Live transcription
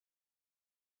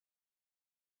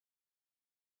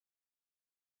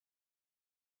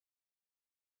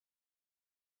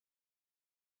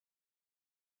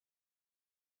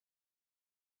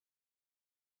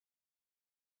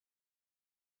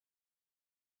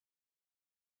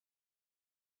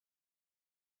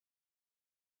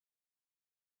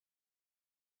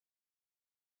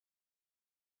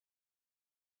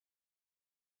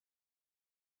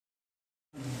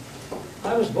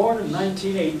was born in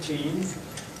 1918,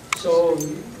 so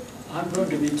I'm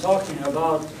going to be talking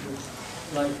about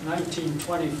like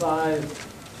 1925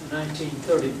 to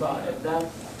 1935, that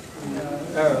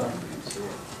era.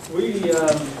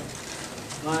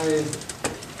 My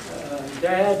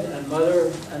dad and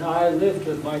mother and I lived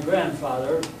with my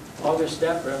grandfather, August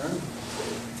Bremen,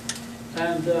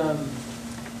 and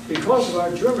because of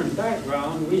our German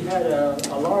background, we had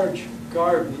a large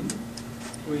garden.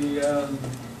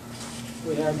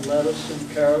 We had lettuce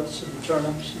and carrots and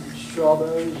turnips and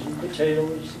strawberries and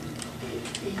potatoes.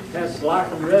 Had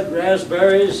black and red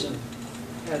raspberries, and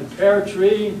had a pear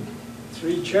tree,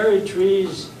 3 cherry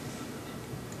trees,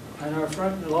 and our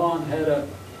front lawn had a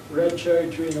red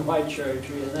cherry tree and a white cherry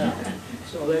tree in that.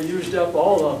 So they used up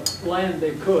all the land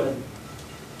they could.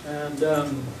 And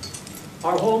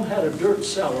our home had a dirt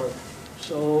cellar,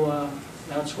 so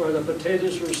that's where the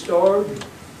potatoes were stored.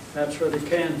 That's where the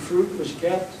canned fruit was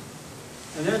kept.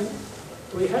 And then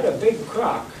we had a big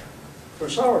crock for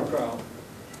sauerkraut.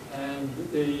 And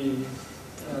the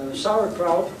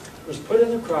sauerkraut was put in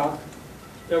the crock.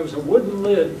 There was a wooden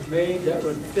lid made that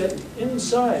would fit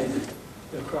inside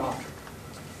the crock.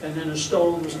 And then a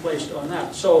stone was placed on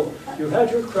that. So you had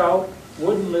your kraut,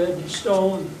 wooden lid,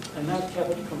 stone, and that kept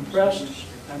it compressed,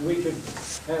 and we could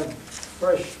have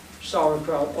fresh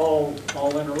sauerkraut all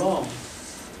winter long.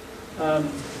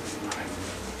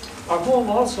 Our home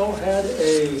also had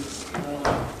a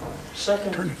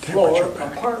second floor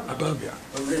apartment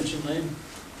originally,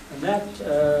 and that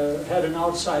had an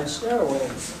outside stairway.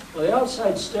 Well, the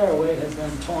outside stairway had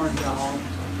been torn down,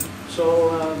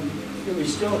 so we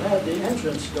still had the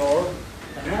entrance door,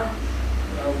 and that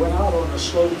went out on a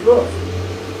sloped roof.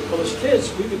 Well, as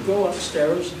kids, we could go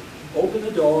upstairs, open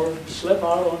the door, slip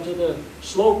out onto the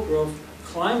sloped roof,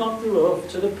 climb up the roof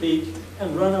to the peak,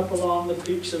 and run up along the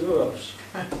peaks of the roofs.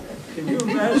 Can you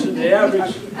imagine the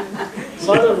average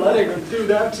mother letting them do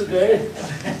that today?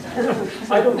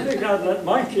 I don't think I'd let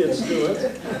my kids do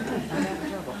it.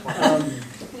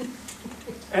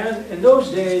 And in those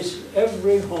days,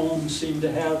 every home seemed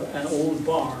to have an old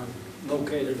barn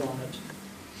located on it.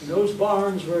 And those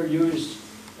barns were used,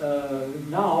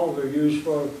 now were used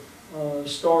for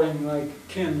storing like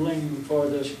kindling for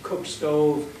the cook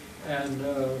stove and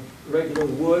regular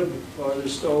wood for the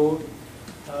stove,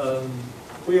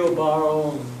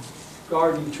 wheelbarrow and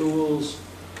garden tools,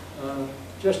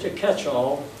 just a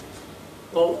catch-all.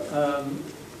 Well,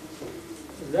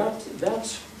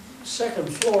 that second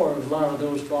floor of a lot of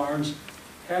those barns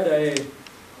had a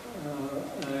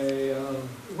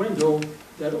window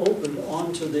that opened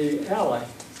onto the alley.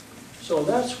 So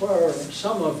that's where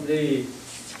some of the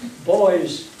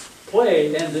boys'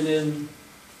 play ended in,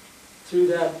 through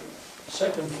that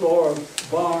second floor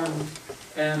barn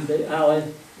and the alley,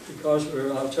 because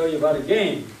I'll tell you about a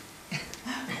game.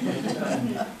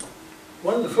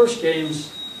 One of the first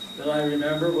games that I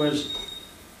remember was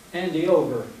Andy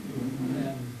Over,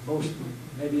 and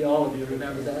maybe all of you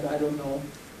remember that, I don't know.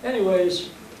 Anyways,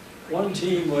 one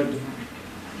team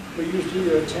we used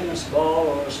either a tennis ball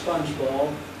or a sponge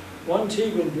ball. One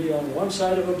team would be on one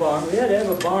side of a barn. We had to have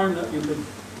a barn that you could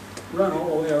run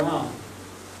all the way around.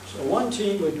 So one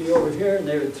team would be over here, and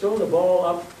they would throw the ball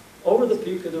up over the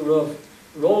peak of the roof,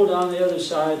 roll down the other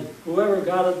side. Whoever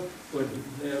got it,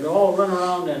 they would all run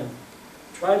around and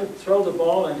try to throw the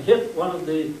ball and hit one of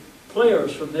the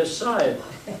players from this side.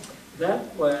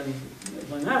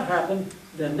 When that happened,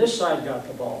 then this side got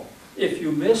the ball. If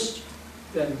you missed,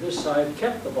 then this side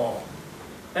kept the ball.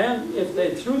 And if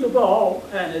they threw the ball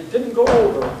and it didn't go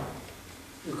over,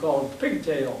 you called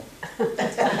pigtail.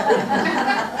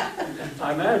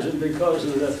 I imagine because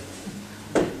of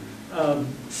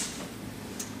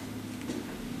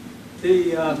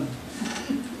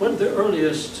one of the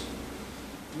earliest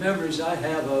memories I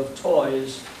have of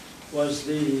toys was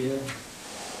the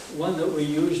one that we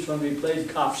used when we played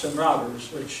Cops and Robbers,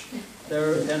 which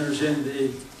there enters in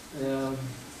the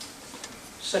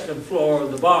second floor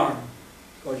of the barn.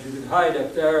 Because you could hide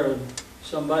up there and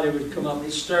somebody would come up the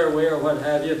stairway or what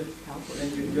have you,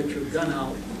 and you'd get your gun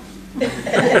out. Now,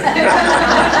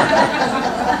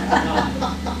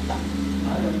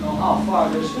 I don't know how far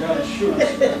this gun shoots.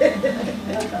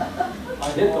 I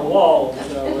hit the wall.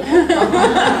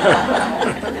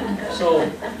 So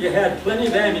you had plenty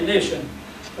of ammunition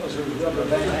because it was rubber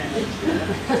band.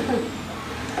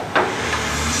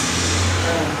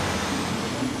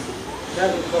 That,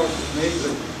 of course, was made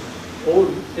with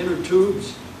old inner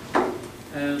tubes,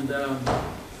 and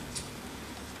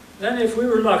then if we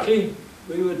were lucky,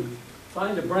 we would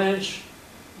find a branch,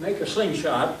 make a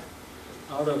slingshot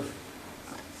out of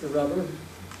the rubber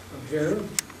from here,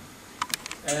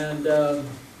 and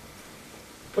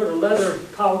put a leather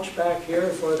pouch back here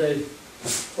for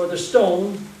the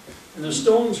stone, and the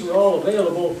stones were all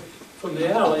available from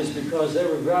the alleys because they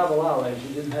were gravel alleys.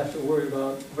 You didn't have to worry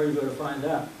about where you're going to find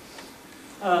that.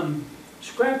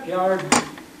 Scrap yard,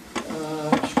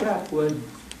 scrap wood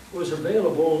was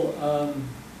available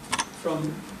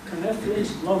from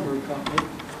Kneffley's Lumber Company.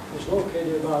 It was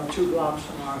located about 2 blocks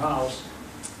from our house.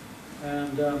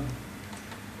 And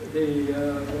we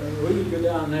would go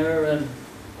down there, and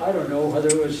I don't know whether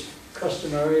it was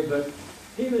customary, but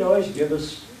he would always give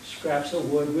us scraps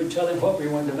of wood. We'd tell him what we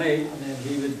wanted to make, and then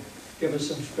he would give us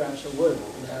some scraps of wood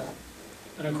for that.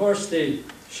 And of course, the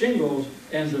shingles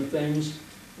end of things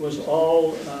was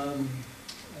all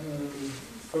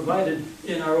provided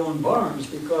in our own barns,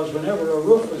 because whenever a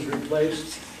roof was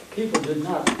replaced, people did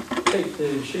not take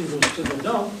the shingles to the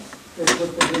dump.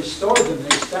 They stored them,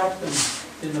 they stacked them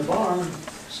in the barn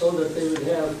so that they would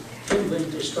have kindling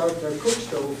to start their cook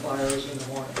stove fires in the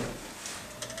morning.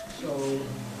 So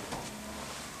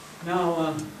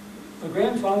now, my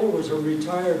grandfather was a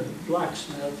retired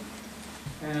blacksmith,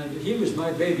 and he was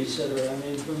my babysitter. I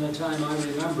mean, from the time I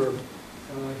remember,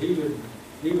 he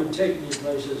would take me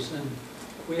places, and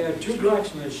we had 2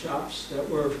 blacksmith shops that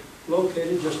were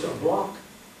located just a block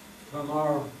from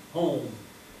our home.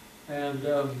 And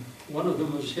one of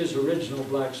them was his original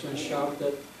blacksmith shop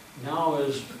that now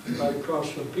is right across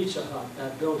from Pizza Hut,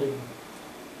 that building.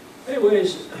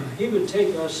 Anyways, he would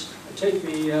take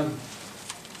me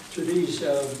to these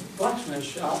blacksmith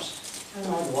shops, and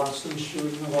I'd watch them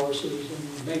shoeing the horses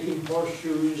and making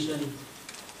horseshoes and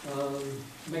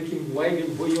making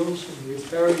wagon wheels and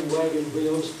repairing wagon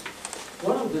wheels.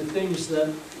 One of the things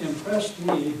that impressed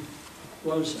me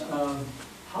was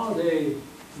how they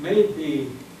made the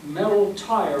metal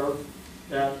tire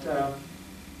that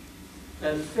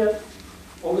fit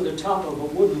over the top of a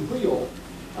wooden wheel.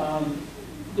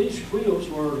 These wheels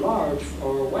were large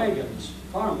for wagons,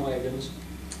 farm wagons,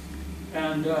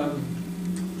 and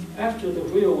after the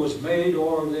wheel was made,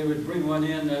 or they would bring one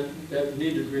in that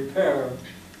needed repair,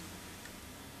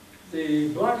 the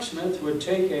blacksmith would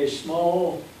take a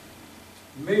small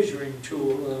measuring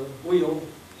tool, a wheel,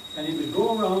 and he would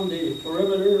go around the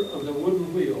perimeter of the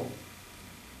wooden wheel.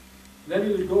 Then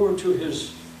he would go over to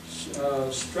his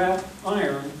strap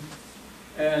iron,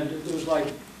 and it was like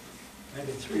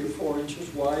maybe 3 or 4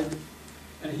 inches wide,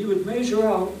 and he would measure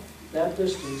out that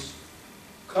distance,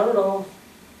 cut it off,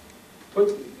 put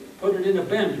it in a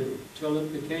bender till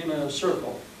it became a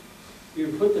circle. He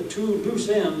would put the 2 loose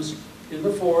ends in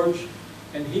the forge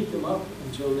and heat them up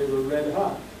until they were red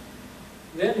hot.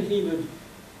 Then he would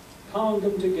pound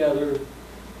them together,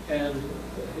 and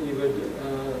he would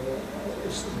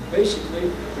basically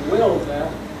weld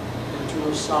that into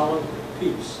a solid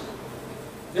piece.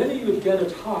 Then he would get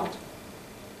it hot.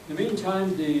 In the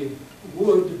meantime, the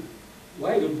wood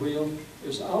wagon wheel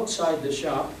is outside the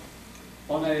shop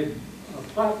on a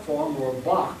platform or a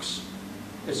box.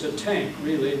 It's a tank,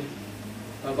 really,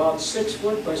 about 6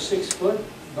 foot by 6 foot,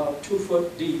 about 2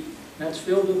 foot deep. That's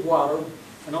filled with water,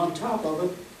 and on top of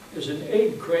it is an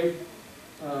egg crate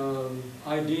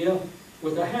idea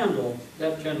with a handle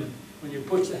that can, when you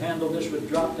push the handle, this would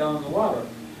drop down the water.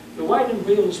 The wagon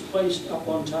wheel is placed up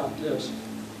on top of this,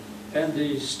 and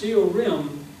the steel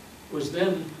rim was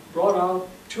then brought out.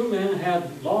 2 men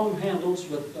had long handles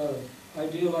with an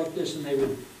idea like this, and they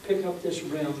would pick up this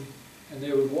rim, and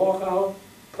they would walk out,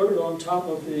 put it on top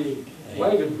of the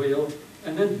wagon wheel,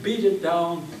 and then beat it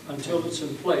down until it's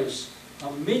in place.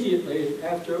 Immediately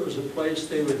after it was in place,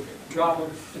 they would drop it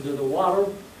into the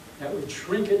water. That would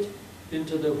shrink it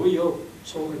into the wheel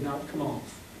so it would not come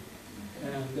off.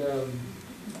 And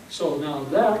so now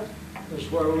that is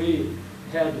where we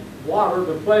had water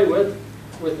to play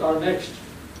with our next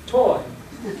toy.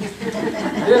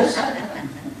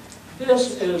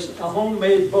 This is a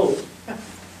homemade boat.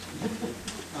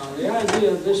 Now the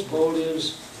idea of this boat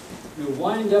is you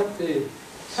wind up the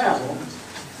paddle,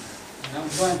 and I'm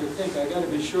trying to think, I got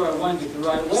to be sure I wind it the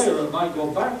right way or it might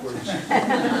go backwards.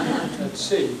 Let's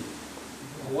see.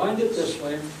 I'll wind it this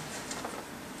way.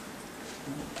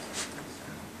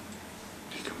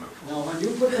 Now when you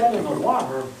put that in the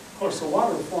water, of course the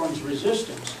water forms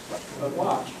resistance, but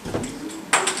watch.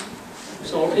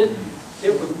 So it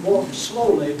would walk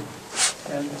slowly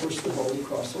and push the boat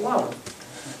across the water.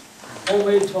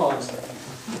 Homemade toy.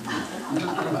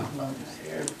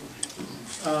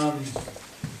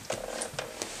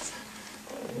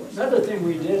 Another thing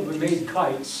we did, we made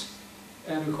kites.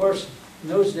 And of course, in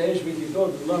those days we could go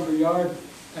to the lumber yard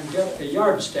and get a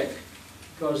yardstick,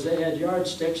 because they had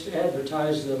yardsticks to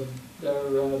advertise their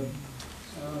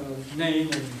name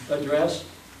and address.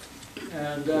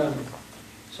 And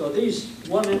So these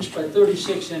 1-inch by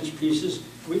 36-inch pieces,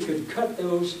 we could cut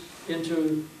those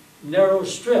into narrow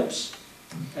strips,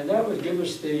 and that would give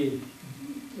us the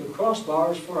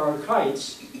crossbars for our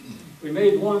kites. We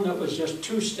made one that was just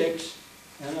 2 sticks,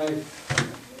 and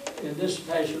in this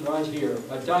fashion right here,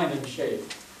 a diamond shape.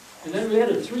 And then we had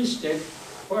a 3-stick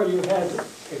where you had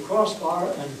a crossbar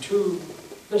and 2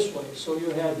 this way. So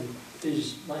you had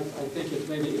these, like I think it's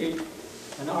maybe 8,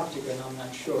 an octagon, I'm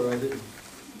not sure. I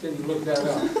didn't look that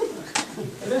up.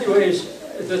 But anyways,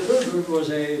 the third one was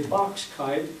a box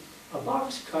kite. A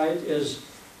box kite is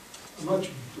a much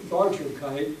larger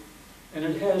kite, and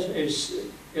it has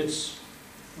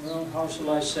well, how shall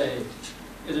I say?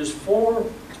 It is four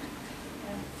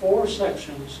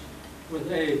sections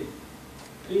with a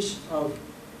piece of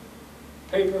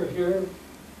paper here,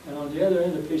 and on the other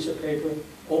end a piece of paper,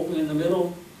 open in the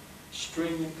middle,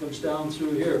 string that comes down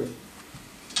through here.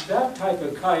 That type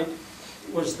of kite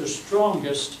was the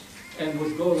strongest and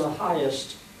would go the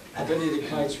highest of any of the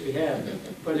kites we had.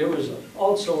 But it was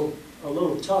also a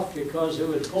little tough because it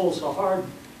would pull so hard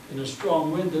in a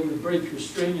strong wind it would break your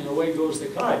string and away goes the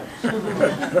kite.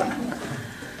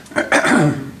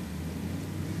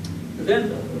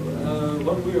 Then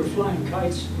when we were flying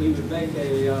kites, we would make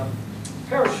a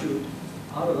parachute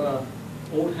out of an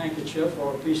old handkerchief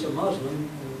or a piece of muslin,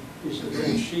 a piece of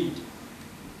red sheet.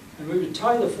 And we would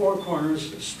tie the 4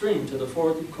 corners, string to the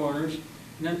 4 corners,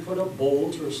 and then put a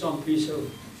bolt or some piece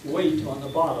of weight on the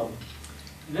bottom.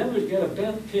 And then we'd get a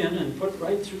bent pin and put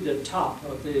right through the top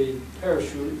of the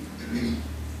parachute.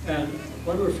 And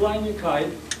when we were flying the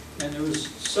kite, and there was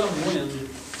some wind,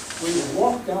 we would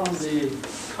walk down the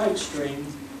kite string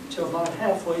to about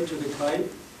halfway to the kite,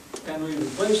 and we would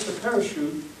place the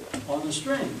parachute on the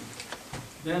string.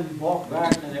 Then walk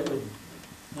back, and it would,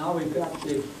 now we've got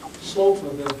the slope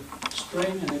of the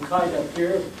string and the kite up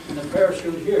here, and the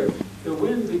parachute here. The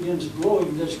wind begins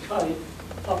blowing this kite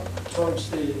up towards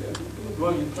the,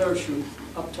 blowing the parachute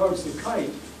up towards the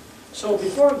kite. So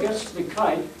before it gets to the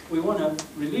kite, we want to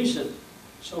release it.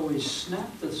 So we snap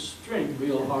the string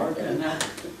real hard, and that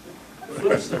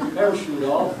flips the parachute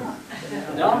off.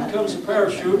 Down comes the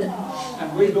parachute,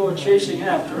 and we go chasing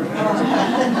after it.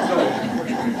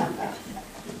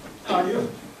 Now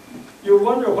you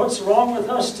wonder what's wrong with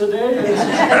us today?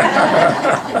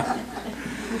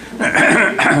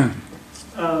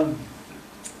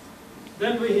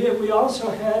 Then we also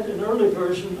had an early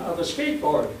version of a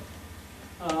skateboard.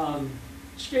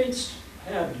 Skates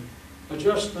had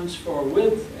adjustments for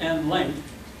width and length,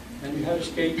 and you had a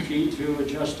skate key to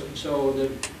adjust them so that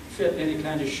fit any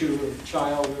kind of shoe, a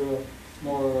child or a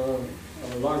more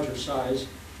larger size.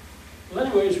 Well,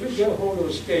 anyways, we'd get a hold of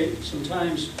a skate.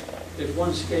 Sometimes if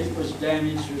one skate was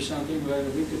damaged or something, but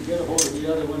we could get a hold of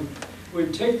the other one.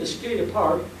 We'd take the skate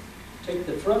apart, take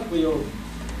the front wheel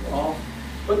off,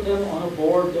 put them on a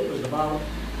board that was about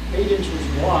 8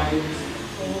 inches wide,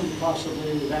 and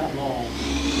possibly that long.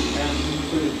 And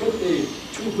we would put the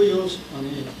 2 wheels on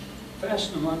the,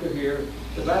 fasten them under here,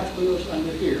 the back wheels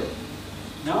under here.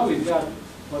 Now we've got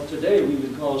what today we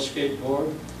would call a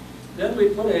skateboard. Then we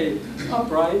put a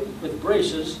upright with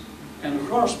braces and a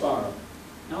crossbar.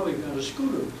 Now we've got a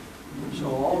scooter. So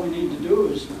all we need to do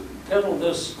is pedal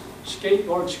this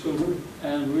skateboard scooter,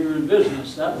 and we were in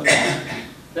business. That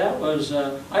was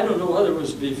I don't know whether it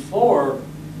was before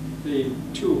the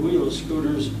 2-wheel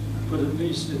scooters, but at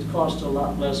least it cost a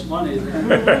lot less money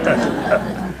than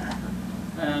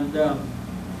And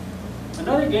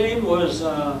another game was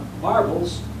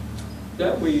marbles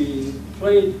that we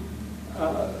played.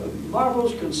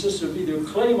 Marbles consist of either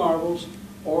clay marbles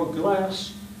or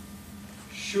glass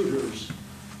shooters.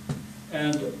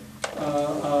 And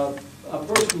a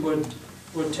person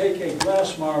would take a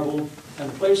glass marble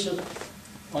and place it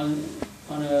on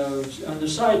the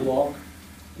sidewalk,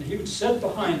 and he would sit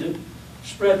behind it,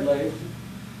 spread leg,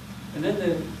 and then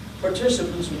the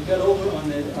participants would get over on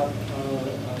the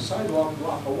sidewalk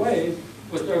block away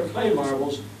with their clay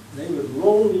marbles, and they would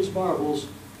roll these marbles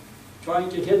trying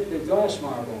to hit the glass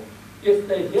marble. If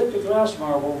they hit the glass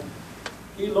marble,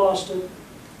 he lost it,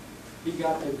 he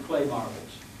got the clay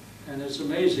marbles. And it's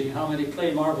amazing how many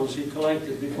clay marbles he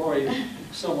collected before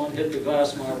someone hit the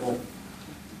glass marble.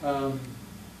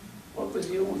 What was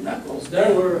the old knuckles There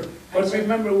down? were, I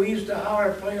remember we used to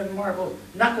holler playing marble,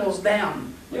 knuckles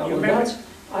down. yeah, You well, remember?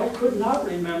 I could not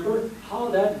remember how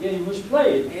that game was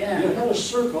played. Yeah. You had a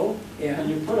circle, Yeah. and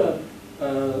you put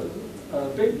a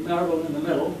big marble in the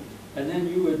middle, and then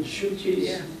you would shoot these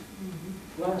Yeah.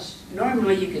 glass.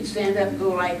 Normally you could stand up and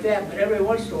go like that, but every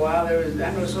once in a while there was,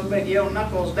 I know somebody yelled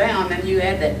knuckles down, and you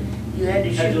had to Had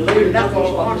to shoot lay your your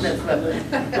knuckles knuckles on on the the flip.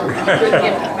 Couldn't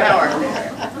get the power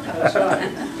there. That's right.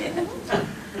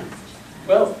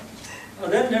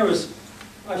 Then there was,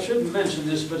 I shouldn't mention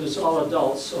this, but it's all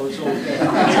adults, so it's okay.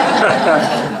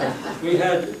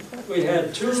 we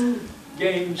had two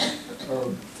games or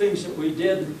things that we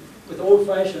did with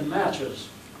old-fashioned matches,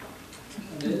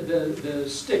 the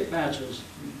stick matches.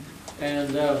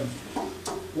 And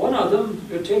one of them,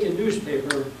 you'd take a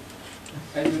newspaper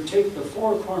and you'd take the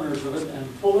four corners of it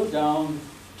and pull it down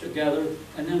together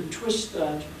and then twist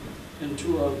that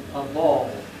into a ball.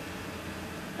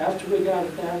 After we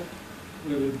got that,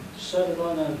 we would set it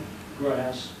on the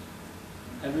grass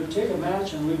and we'd take a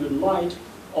match and we would light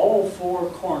all four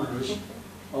corners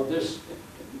of this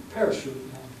parachute.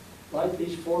 Light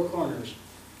these four corners.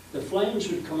 The flames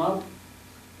would come up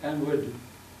and would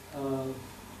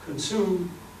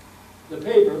consume the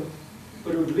paper,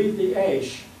 but it would leave the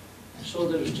ash so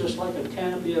that it's just like a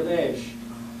canopy of ash.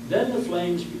 Then the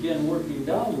flames began working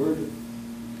downward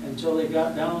until they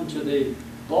got down to the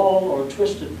ball or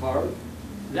twisted part.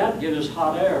 That gave us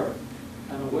hot air,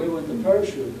 and away went the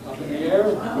parachute up in the air,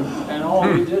 and all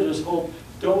we did is hope,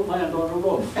 don't land on a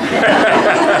roof.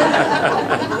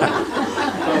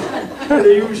 So,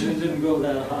 they usually didn't go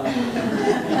that high.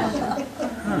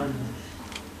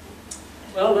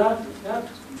 Well,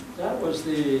 that was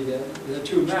the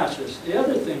two matches. The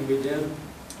other thing we did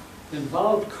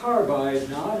involved carbide.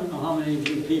 Now, I don't know how many of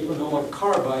you people know what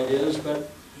carbide is, but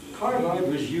carbide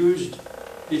was used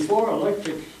before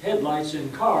electric headlights in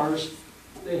cars.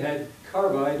 They had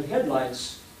carbide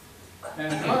headlights.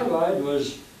 And carbide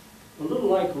was a little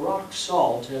like rock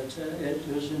salt. It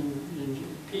was in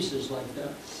pieces like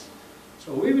that.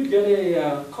 So we would get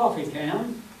a coffee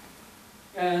can,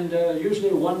 and usually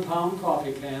a 1 pound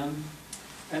coffee can.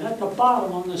 And at the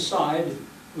bottom on the side,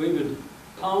 we would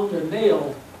pound a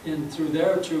nail in through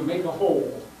there to make a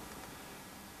hole.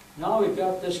 Now we've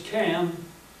got this can.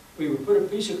 We would put a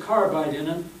piece of carbide in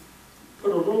it,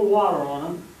 put a little water on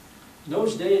it. In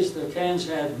those days, the cans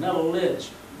had metal lids.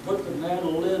 Put the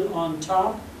metal lid on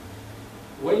top,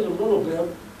 wait a little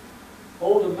bit,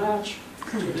 hold a match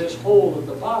to this hole at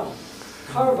the bottom.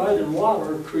 Carbide and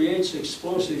water creates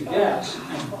explosive gas.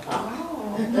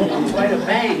 Oh, quite a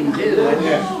bang, too.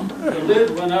 The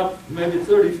lid went up maybe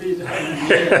 30 feet high in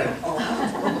the air.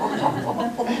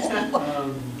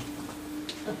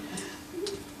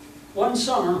 One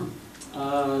summer,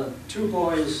 two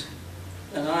boys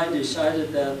and I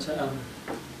decided that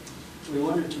we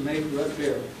wanted to make root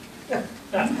beer.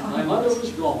 My mother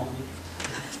was gone,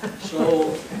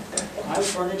 so I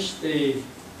furnished the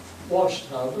wash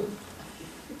tub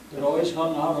that always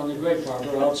hung out on the grape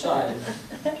arbor outside.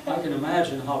 I can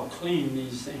imagine how clean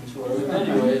these things were. But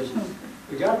anyways,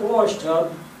 we got the wash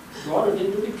tub, brought it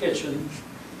into the kitchen,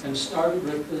 and started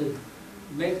with the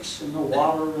mix and the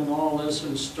water and all this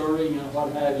and stirring and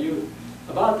what have you.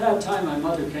 About that time, my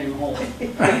mother came home.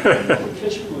 The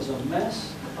kitchen was a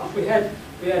mess. We had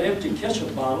empty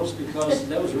ketchup bottles because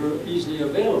those were easily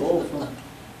available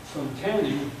from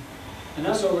canning, and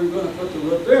that's why we were going to put the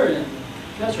root beer in,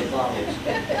 ketchup bottles.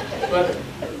 But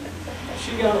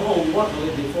she got home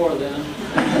luckily before then.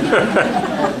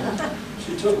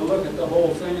 She took a look at the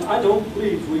whole thing. I don't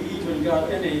believe we even got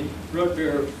any root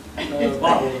beer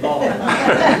bottle at all. It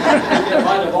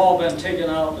might have all been taken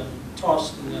out and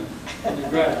tossed in the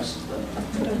grass.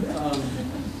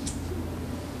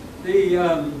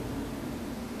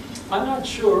 I'm not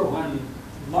sure when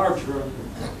margarine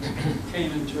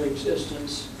came into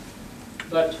existence,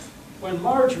 but when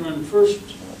margarine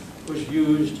first was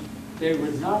used, they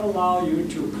would not allow you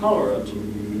to color it.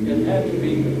 It had to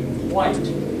be white.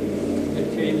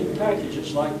 It came in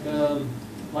packages like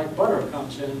butter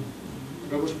comes in,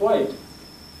 but it was white.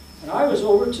 And I was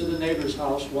over to the neighbor's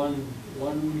house one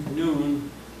noon,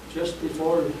 just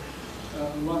before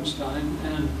lunchtime,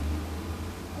 and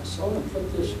I saw them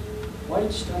put this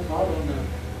white stuff out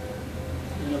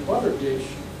in a butter dish.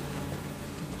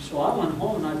 So I went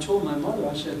home and I told my mother,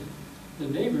 I said, the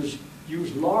neighbors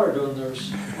use lard on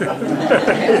theirs.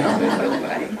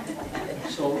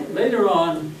 So later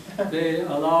on, they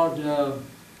allowed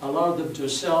them to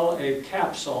sell a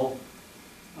capsule,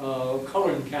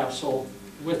 coloring capsule,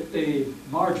 with the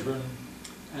margarine,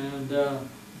 and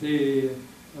the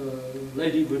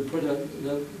lady would put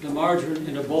the margarine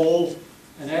in a bowl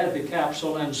and add the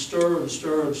capsule and stir and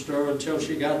stir and stir until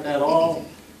she got that all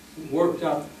worked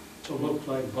up to look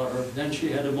like butter. Then she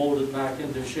had to mold it back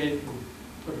into shape and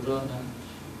put it on that.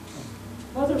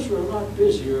 Mothers were a lot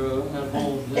busier at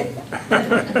home then.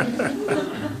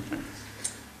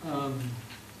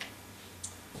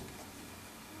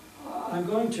 I'm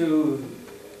going to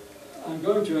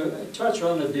touch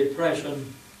on the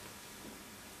Depression.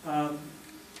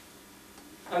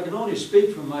 I can only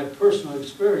speak from my personal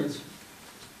experience,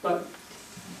 but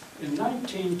In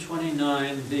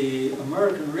 1929, the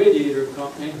American Radiator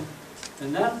Company,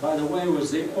 and that, by the way,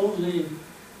 was the only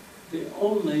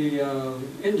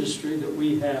industry that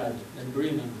we had in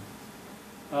Bremen,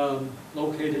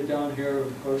 located down here,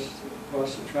 of course,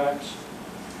 across the tracks,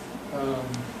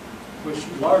 which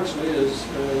largely is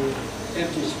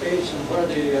empty space, and where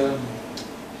the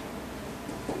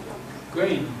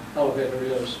grain elevator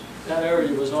is. That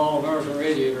area was all American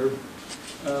Radiator,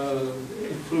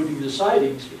 including the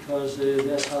sidings, because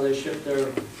that's how they ship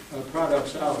their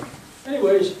products out.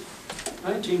 Anyways,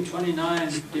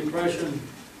 1929 Depression,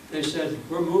 they said,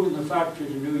 we're moving the factory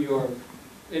to New York.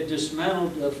 They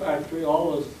dismantled the factory,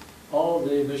 all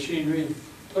the machinery,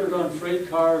 put it on freight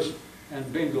cars,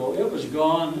 and bingo, it was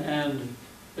gone, and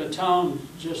the town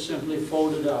just simply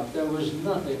folded up. There was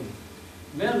nothing.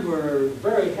 Men were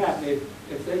very happy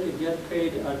if they could get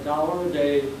paid $1 a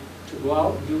day to go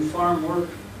out and do farm work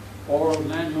or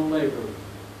manual labor.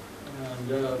 And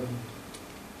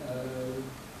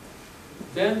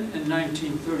then in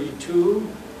 1932,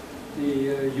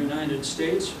 the United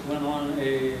States went on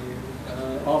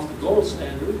off the gold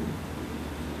standard,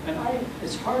 and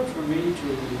it's hard for me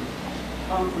to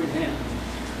comprehend.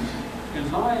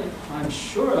 I'm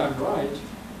sure I'm right,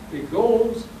 the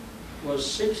gold was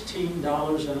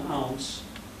 $16 an ounce,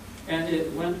 and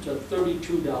it went to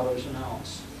 $32 an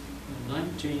ounce in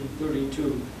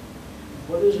 1932.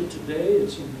 What is it today?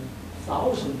 It's in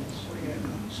thousands.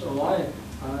 So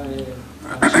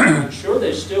I'm sure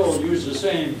they still use the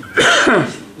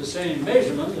same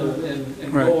measurement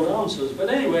in gold ounces. But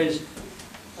anyways,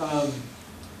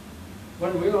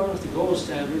 when we were at the gold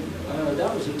standard,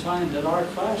 that was a time that our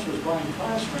class was buying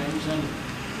class rings, and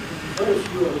very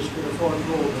few of us could afford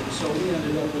gold, and so we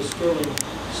ended up with sterling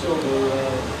silver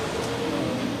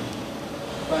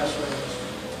class rings.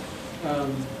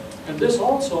 And this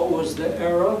also was the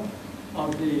era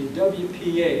of the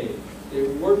WPA, the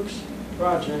Works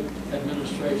Project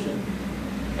Administration.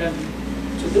 And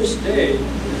to this day,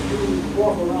 if you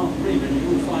walk around Bremen, you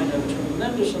will find a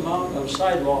tremendous amount of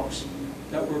sidewalks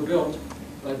that were built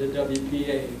by the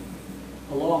WPA.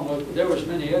 Along with, there was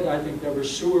many other, I think there were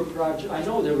sewer projects, I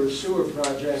know there were sewer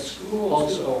projects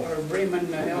also. Our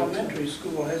Bremen Elementary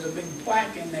School has a big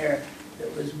plaque in there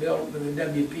that was built by the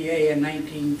WPA in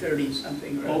 1930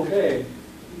 something. Okay.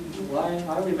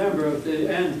 Well, I remember,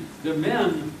 and the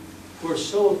men were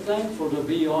so thankful to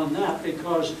be on that,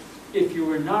 because if you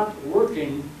were not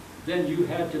working, then you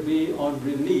had to be on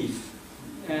relief.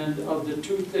 And of the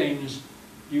two things,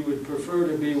 you would prefer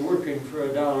to be working for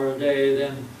 $1 a day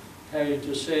than having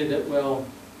to say that, well,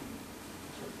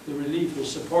 the relief is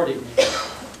supporting me.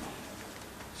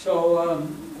 So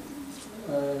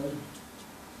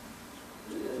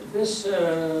this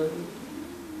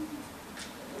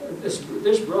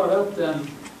brought up then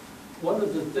one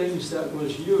of the things that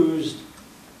was used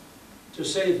to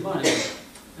save money,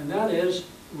 and that is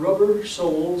rubber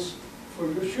soles for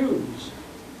your shoes.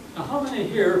 Now, how many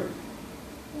here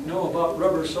know about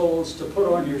rubber soles to put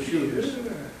on your shoes?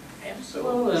 Sure.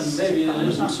 Well, then maybe it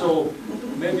isn't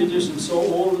so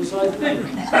old as I think.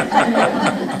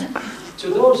 To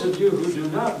those of you who do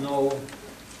not know,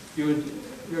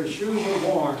 your shoes are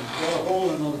worn, got a hole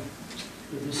in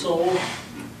the sole.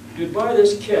 You'd buy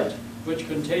this kit, which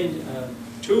contained a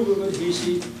tube of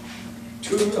adhesive,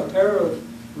 a pair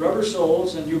of rubber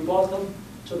soles, and you bought them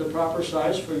to the proper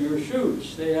size for your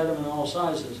shoes. They had them in all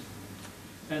sizes.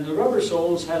 And the rubber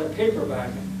soles had a paper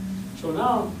backing. So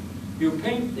now you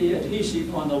paint the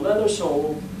adhesive on the leather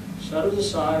sole, set it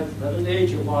aside, let it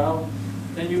age a while,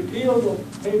 then you peel the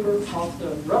paper off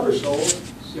the rubber sole,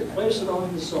 you place it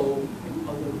on the sole,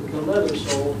 on the leather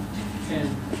sole,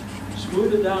 and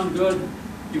smooth it down good.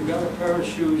 You've got a pair of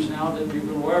shoes now that you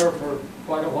can wear for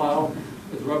quite a while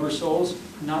with rubber soles,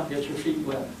 and not get your feet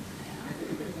wet.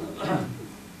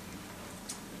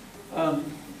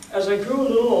 As I grew a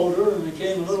little older and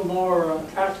became a little more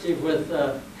active with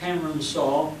hammer and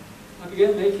saw, I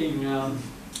began making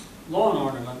lawn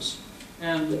ornaments.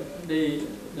 And the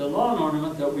lawn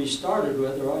ornament that we started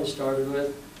with, or I started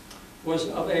with, was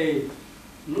of a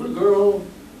little girl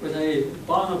with a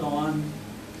bonnet on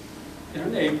and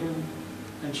an apron,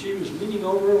 and she was leaning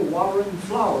over watering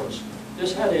flowers.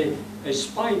 This had a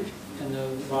spike in the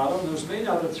bottom. It was made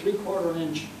out of 3/4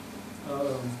 inch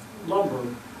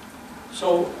lumber.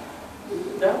 So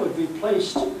that would be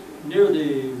placed near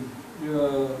the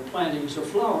plantings of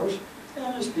flowers,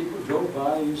 and as people drove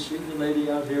by, you see the lady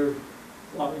out here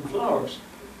watering flowers.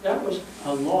 That was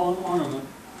a lawn ornament.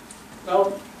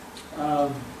 Well, a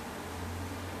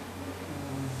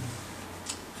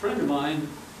friend of mine,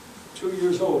 2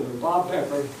 years older, Bob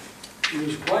Pepper, he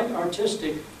was quite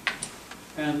artistic,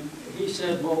 And he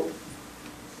said, well,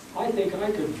 I think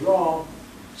I could draw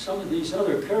some of these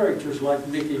other characters like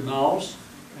Mickey Mouse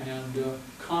and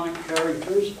comic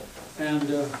characters, and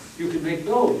you could make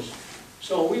those.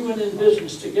 So we went in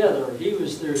business together. He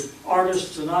was the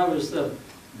artist and I was the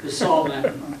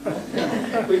sawman.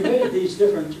 We made these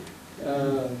different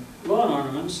lawn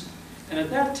ornaments, and at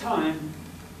that time,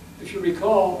 if you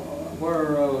recall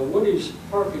where Woody's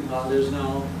parking lot is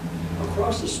now,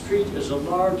 across the street is a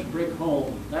large brick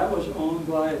home. That was owned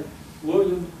by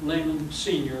William Lehman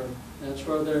Sr. That's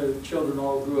where their children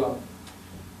all grew up.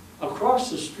 Across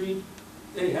the street,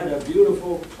 they had a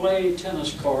beautiful clay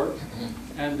tennis court,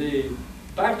 and the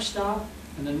backstop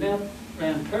and the net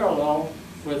ran parallel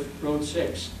with Road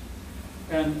 6.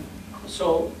 And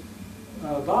so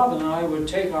Bob and I would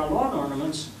take our lawn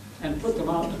ornaments and put them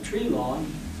out in the tree lawn.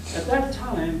 At that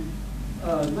time,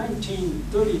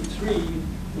 1933,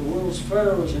 the World's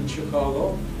Fair was in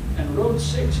Chicago, and Road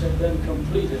 6 had been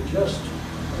completed just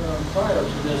prior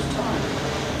to this time.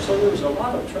 So there was a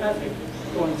lot of traffic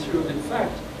going through. In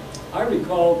fact, I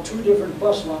recall 2 different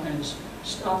bus lines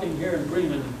stopping here in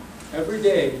Bremen every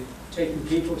day, taking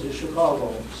people to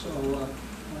Chicago. So a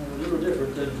little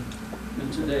different than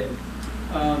today.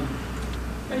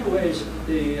 Anyways,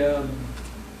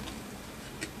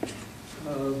 I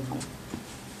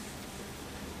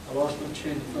lost my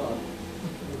chain of thought.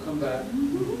 We'll come back.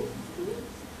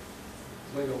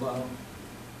 Wait a while.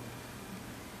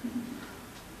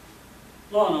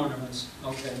 Lawn ornaments,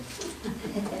 okay.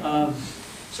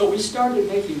 So we started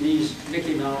making these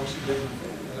Mickey Mouse and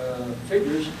different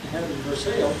figures and had them for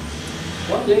sale.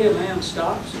 One day a man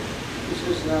stops. He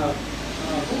says, who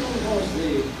has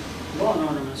the lawn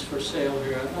ornaments for sale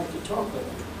here? I'd like to talk with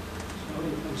him. So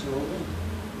he comes over,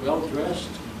 well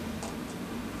dressed.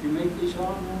 You make these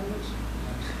lawn ornaments?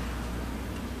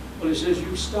 Well, he says,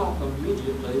 you stop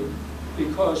immediately,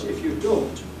 because if you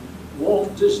don't,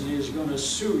 Walt Disney is going to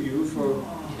sue you for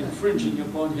infringing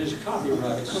upon his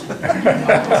copyrights.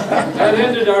 That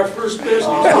ended our first business.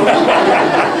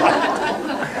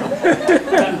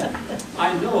 And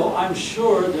I'm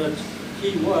sure that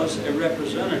he was a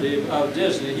representative of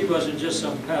Disney. He wasn't just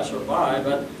some passerby,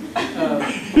 but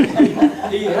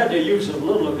he had to use a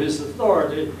little of his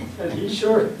authority, and he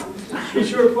sure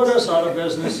put us out of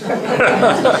business.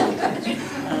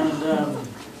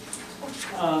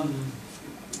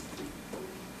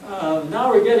 And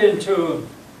now we get into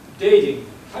dating,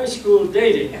 high school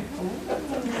dating,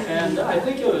 and I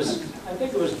think it was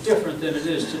different than it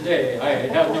is today. I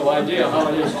have no idea how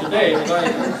it is today, but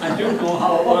I do know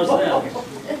how it was then.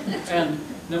 And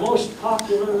the most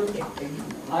popular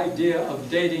idea of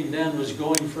dating then was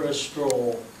going for a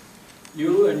stroll.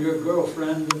 You and your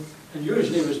girlfriend, and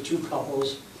usually it was 2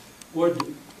 couples,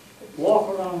 would walk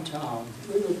around town.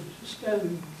 We would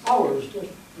spend hours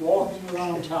just walking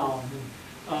around town.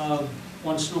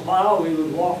 Once in a while, we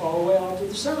would walk all the way out to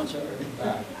the cemetery and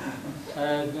back.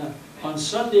 And on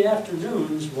Sunday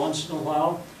afternoons, once in a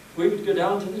while, we would go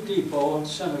down to the depot on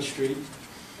Center Street,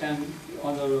 and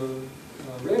on the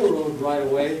railroad right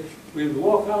away, we would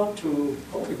walk out to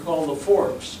what we call the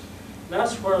Forks.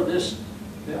 That's where the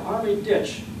Army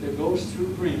ditch that goes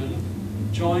through Bremen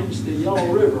joins the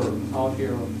Yellow River out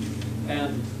here,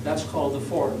 and that's called the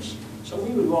Forks. So we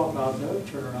would walk out there,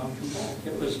 turn around, come back.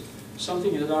 It was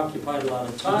something that occupied a lot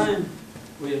of time.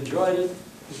 We enjoyed it.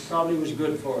 It probably was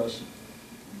good for us.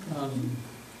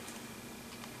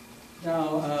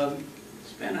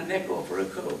 Spend a nickel for a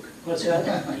Coke. What's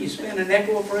that? You spend a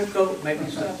nickel for a Coke, maybe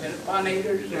stop at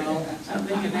Bonators or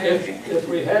something in that. If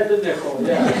we had the nickel,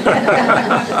 yeah.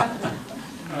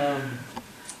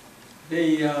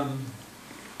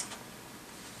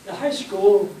 The high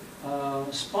school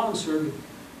sponsored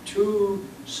 2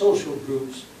 social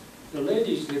groups.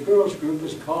 The girls group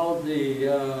was called the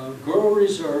Girl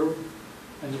Reserve,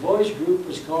 and the boys group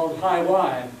was called High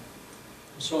Y.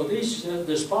 So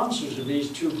the sponsors of these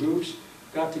 2 groups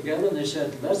got together and they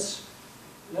said, let's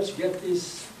get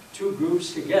these 2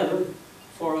 groups together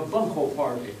for a bunco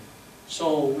party.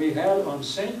 So we had on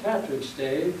St. Patrick's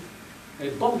Day a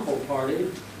bunco party,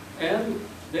 and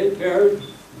they paired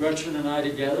Gretchen and I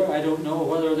together. I don't know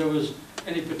whether there was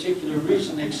any particular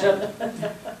reason, except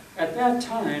at that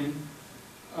time,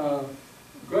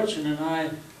 Gretchen and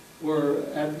I were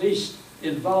at least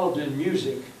involved in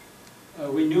music.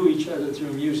 We knew each other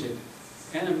through music.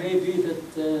 And it may be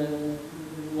that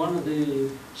one of the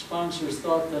sponsors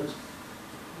thought that,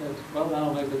 well,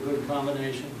 that'll make a good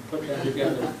combination, put that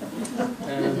together.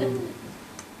 And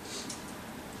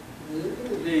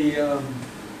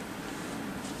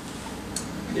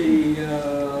the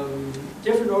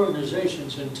different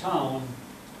organizations in town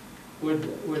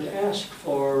would ask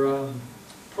for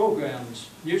programs,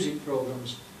 music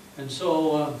programs. And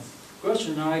so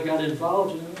Gretchen and I got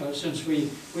involved since we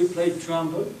played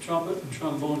trumpet and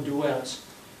trombone duets.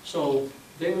 So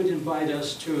they would invite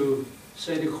us to,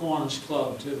 say, the Kiwanis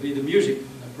Club to be the music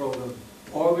in the program.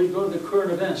 Or we'd go to the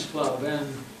Current Events Club and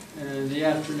in the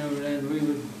afternoon, and we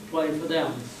would play for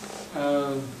them.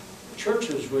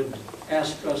 Churches would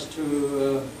ask us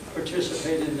to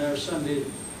participate in their Sunday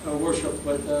worship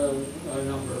with a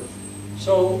number.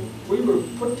 So we were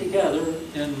put together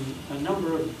in a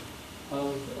number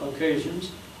of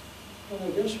occasions, and I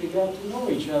guess we got to know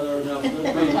each other enough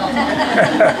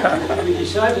that we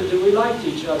decided that we liked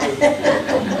each other.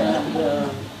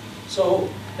 And so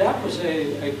that was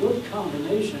a good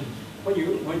combination.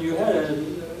 When you had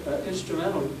an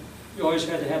instrumental, you always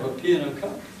had to have a piano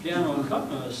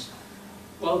accompanist.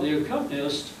 Well, the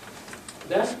accompanist,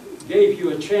 that gave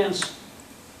you a chance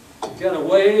to get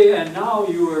away, and now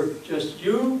you were just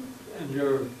you and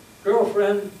your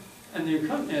girlfriend and the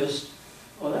accompanist.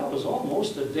 Well, that was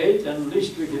almost a date, and at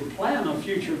least we could plan a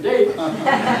future date at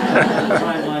a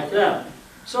time like that.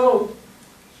 So,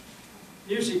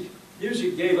 music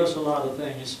gave us a lot of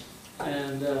things,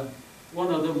 and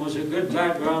one of them was a good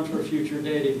background for future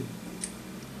dating.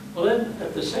 Well, then,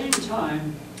 at the same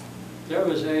time, there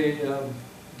was a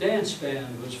dance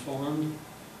band was formed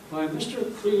by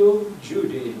Mr. Cleo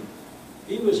Judy.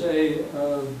 He was a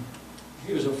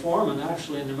foreman,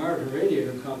 actually, in the American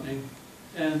Radio Company,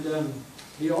 and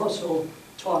he also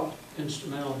taught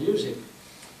instrumental music.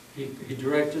 He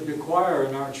directed the choir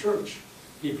in our church.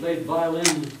 He played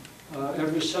violin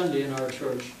every Sunday in our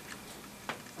church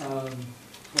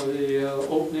for the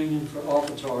opening and for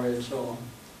offertory and so on.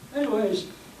 Anyways,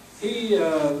 he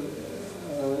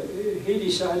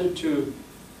decided to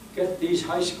get these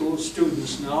high school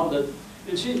students now that,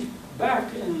 you see,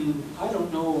 back in, I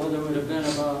don't know whether it would have been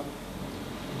about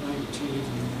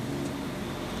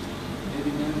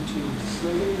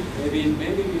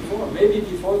maybe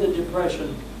before the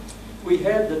Depression, we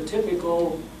had the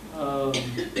typical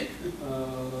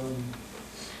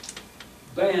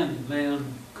band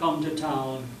man come to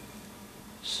town,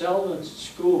 sell the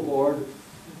school board,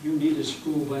 you need a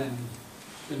school band.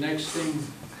 The next thing,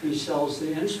 he sells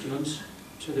the instruments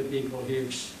to the people. He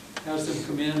has them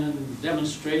come in and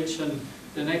demonstrates, and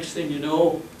the next thing you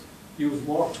know, you've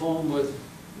walked home with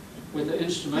the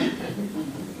instrument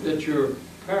that your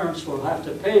parents will have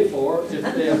to pay for if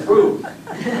they approve.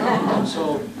 And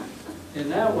so, in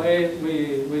that way,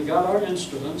 we got our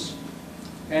instruments,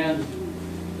 and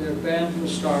the band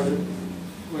was started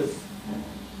with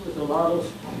a lot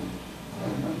of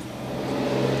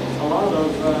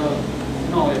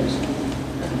noise.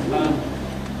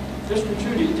 Mr.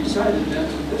 Judy decided that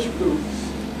in this group,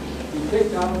 we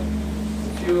picked out a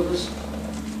few of us.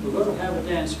 We're going to have a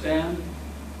dance band,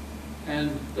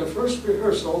 and the first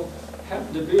rehearsal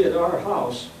happened to be at our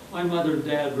house. My mother and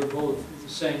dad were both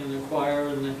sang in the choir,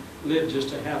 and they lived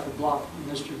just a half a block from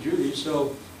Mr. Judy,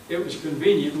 so it was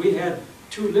convenient. We had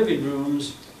 2 living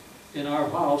rooms in our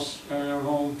house, or in our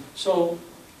home, so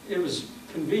it was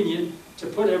convenient to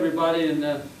put everybody in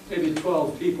the maybe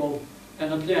 12 people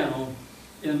and a piano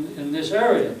in this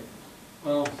area.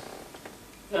 Well,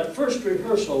 that first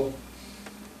rehearsal,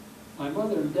 my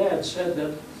mother and dad said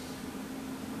that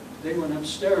they went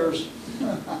upstairs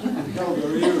and held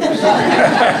their ears.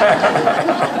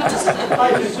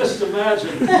 I can just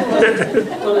imagine.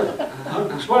 But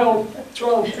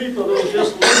 12 people that were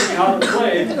just learning how to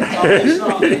play, how they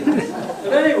sounded.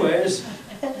 But anyways,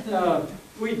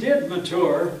 we did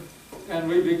mature, and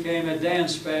we became a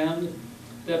dance band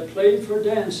that played for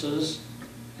dances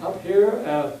up here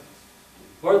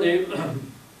where they,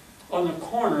 on the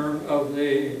corner of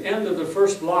the end of the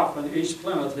first block on East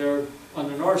Plymouth there, on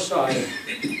the north side.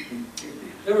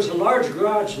 There was a large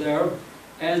garage there,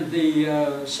 and the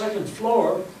second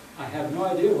floor, I have no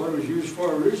idea what it was used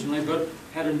for originally, but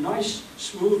had a nice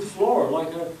smooth floor,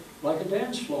 like a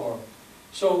dance floor.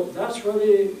 So that's where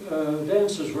the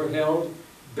dances were held.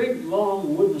 Big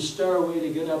long wooden stairway to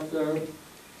get up there,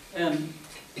 and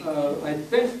I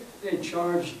think they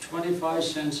charged 25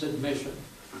 cents admission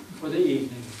for the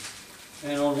evening.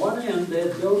 And on one end, they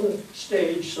had built a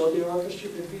stage so the orchestra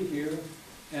could be here,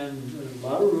 and a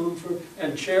lot of room for,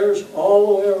 and chairs all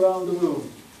the way around the room.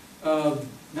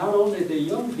 Not only the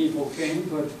young people came,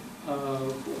 but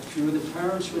a few of the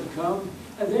parents would come,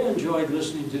 and they enjoyed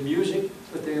listening to music,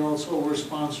 but they also were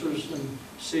sponsors and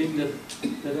seeing that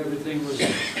everything was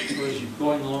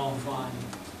going along fine.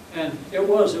 And it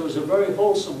was a very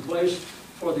wholesome place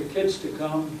for the kids to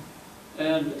come,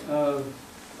 and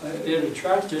it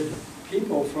attracted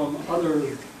people from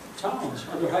other towns,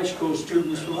 other high school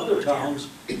students from other towns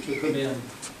to come in.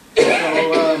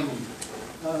 So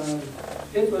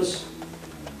it was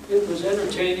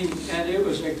entertaining, and it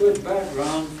was a good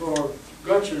background for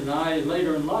Gretchen and I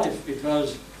later in life,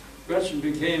 because Gretchen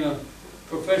became a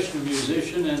professional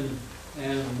musician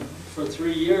and for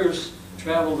 3 years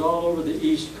traveled all over the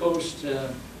East Coast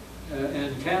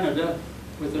and Canada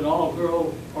with an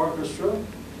all-girl orchestra.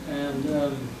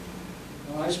 And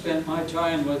I spent my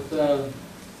time with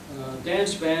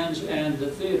dance bands and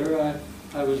the theater.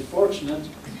 I was fortunate.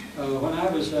 When I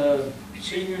was a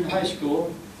senior in high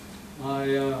school,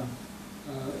 my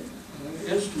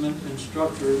instrument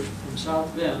instructor from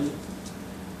South Bend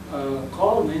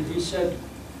called me and he said,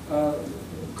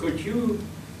 could you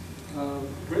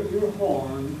bring your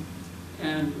horn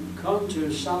and come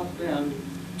to South Bend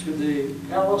to the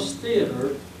Palace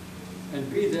Theater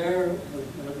and be there at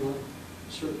a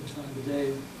certain time of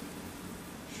day?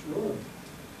 Sure.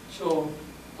 So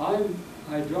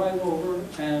I drive over,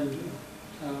 and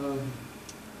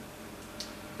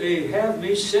they have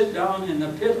me sit down in the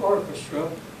pit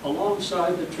orchestra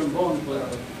alongside the trombone player.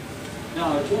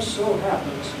 Now, it just so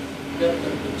happens that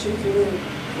the particular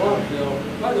vaudeville,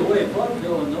 by the way,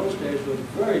 vaudeville in those days was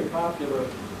very popular.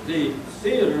 The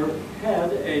theater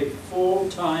had a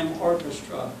full-time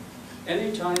orchestra.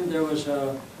 Anytime there was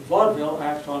a vaudeville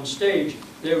act on stage,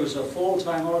 there was a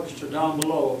full-time orchestra down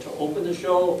below to open the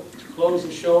show, to close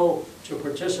the show, to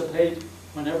participate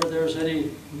whenever there's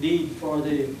any need for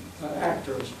the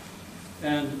actors.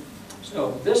 And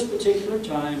so this particular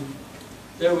time,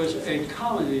 there was a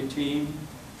comedy team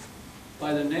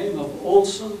by the name of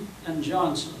Olson and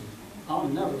Johnson. I'll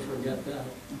never forget that.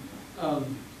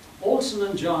 Olson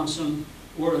and Johnson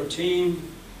were a team,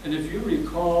 and if you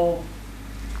recall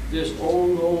this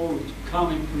old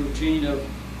comic routine of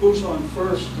who's on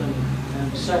first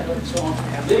and second and so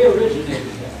on, they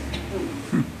originated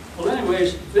that. Well,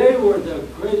 anyways, they were the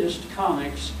greatest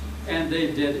comics, and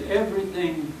they did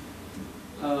everything,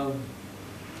 how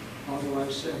do I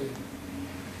say,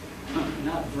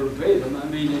 not verbatim, I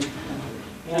mean,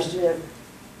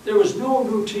 there was no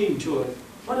routine to it.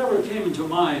 Whatever came into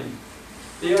mind,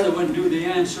 the other one knew the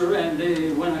answer, and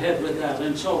they went ahead with that.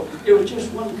 And so it was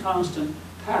just one constant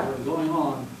pattern going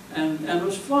on, and it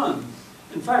was fun.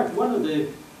 In fact, one of the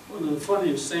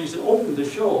funniest things that opened the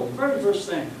show, the very first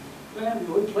thing, man,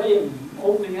 we play an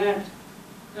opening act,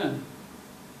 and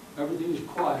everything is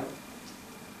quiet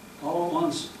all at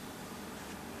once.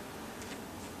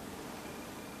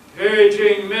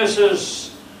 Paging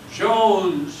Mrs.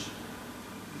 Jones.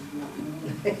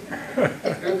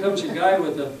 Here comes a guy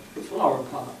with a flower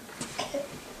pot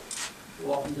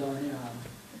walking down the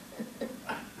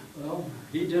aisle. Well,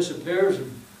 he disappears,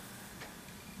 and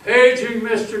paging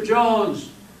Mr.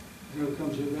 Jones. Here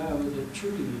comes a guy with a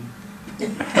tree.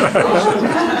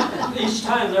 Each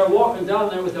time they're walking down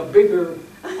there with a bigger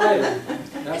item.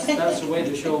 That's the way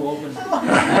the show opened.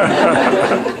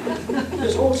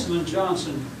 This Olson and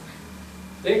Johnson,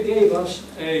 they gave us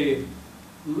a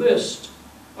list,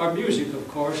 our music of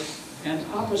course, and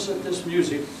opposite this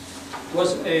music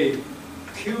was a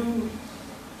cue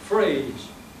phrase,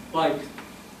 like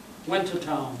went to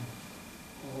town,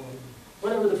 or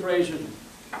whatever the phrase is.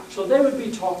 So they would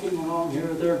be talking along here,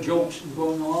 their jokes and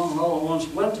going along, and all at once,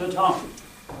 went to town.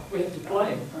 We have to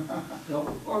play. The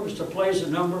orchestra plays a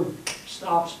number,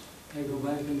 stops, they go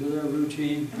back into their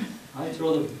routine. I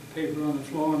throw the paper on the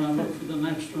floor and I look for the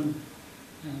next one.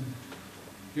 And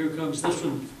here comes this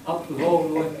one up the whole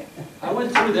way. I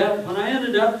went through that. When I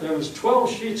ended up, there was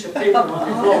 12 sheets of paper on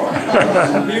the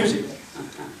floor. Music.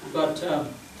 But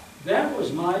that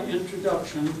was my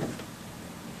introduction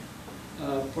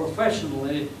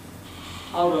professionally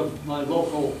out of my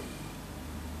local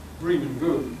Bremen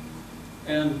group.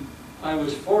 And I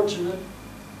was fortunate.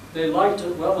 They liked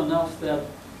it well enough that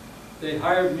they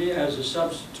hired me as a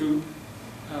substitute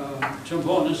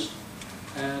trombonist.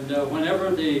 And whenever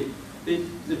the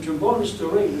trombonist, the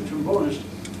regular trombonist,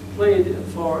 played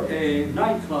for a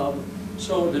nightclub,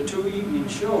 so the 2 evening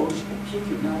shows, he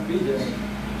could not be there.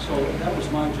 So that was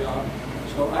my job.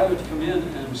 So I would come in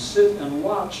and sit and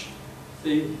watch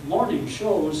the morning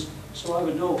shows so I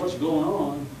would know what's going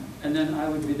on, and then I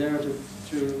would be there to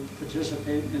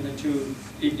participate in the 2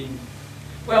 evening.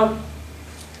 Well,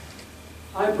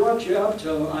 I brought you up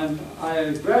to,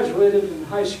 I graduated in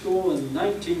high school in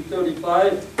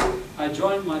 1935. I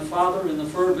joined my father in the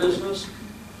fur business.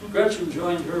 Gretchen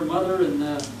joined her mother in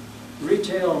the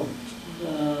retail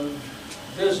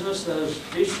business as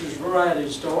Easter's Variety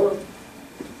Store.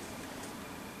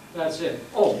 That's it.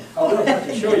 Oh, I'm going to have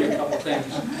to show you a couple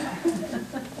things.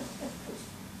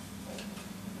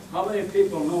 How many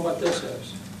people know what this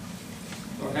is?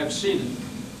 or have seen it.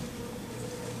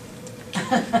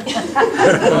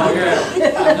 Well,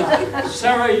 yeah.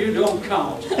 Sarah, you don't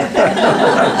count.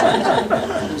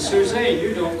 And Suzanne,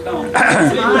 you don't count.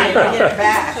 Fine, get it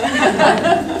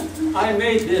back. I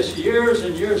made this years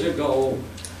and years ago,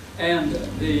 and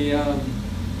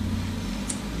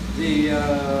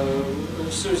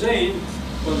Suzanne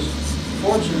was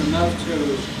fortunate enough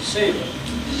to save it.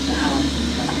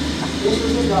 This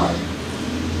is a dart.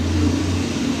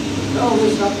 No,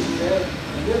 this up in the air,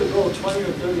 and it'll go 20 or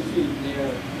 30 feet in the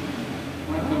air.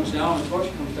 When it comes down, of course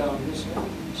it comes down this way,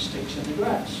 sticks in the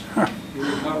grass. You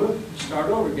recover, start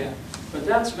over again. But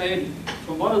that's made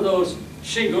from one of those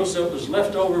shingles that was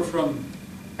left over from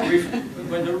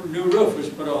when the new roof was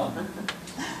put on.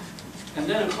 And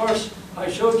then, of course, I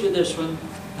showed you this one.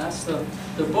 That's the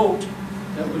boat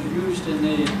that was used in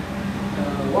the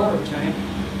water tank.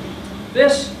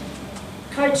 This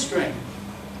kite string.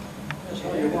 That's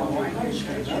how you want your kite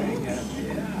string.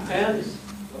 And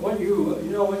when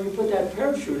when you put that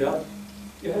parachute up,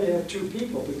 you had to have two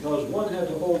people because one had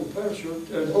to hold the parachute,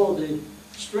 hold the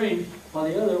string, while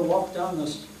the other walked down the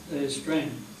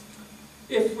string.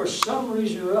 If for some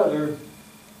reason or other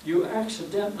you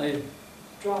accidentally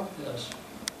dropped this,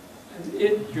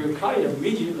 and your kite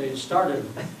immediately started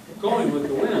going with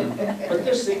the wind, but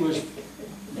this thing was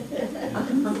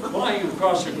flying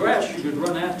across the grass, you could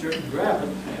run after it and grab it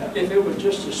if it was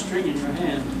just a string in your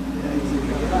hand.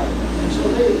 And so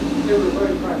they were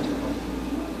very practical.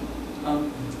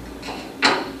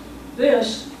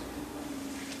 This,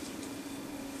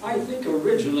 I think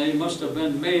originally must have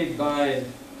been made by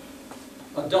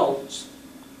adults.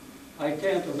 I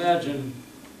can't imagine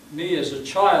me as a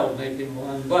child making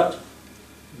one, but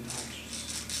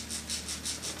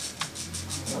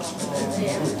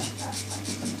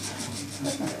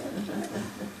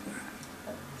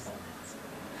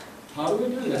how do we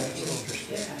do that?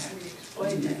 Yeah, how do you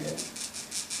explain that?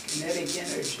 Kinetic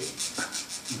energy.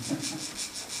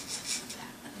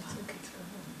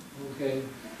 Okay,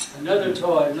 another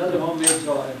toy, another homemade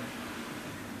toy.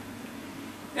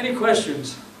 Any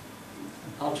questions?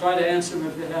 I'll try to answer them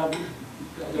if you have them.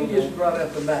 You just brought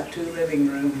up about two living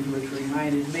rooms, which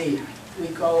reminded me, we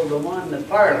called the one the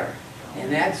parlor. And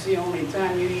that's the only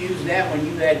time you used that when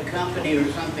you had company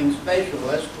or something special.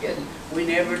 Us kids, we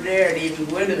never dared even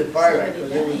go into the parlor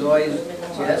because it was always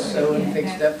just so and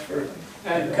fixed up for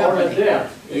And company. or a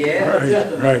death. Yeah. Death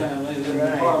in the Right. family, then the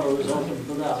Right. parlor was open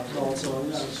for that also,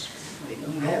 yes. They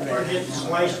don't have Or get that.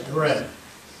 sliced bread.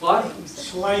 What?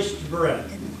 Sliced bread.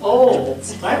 Oh,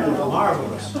 That was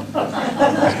marvelous.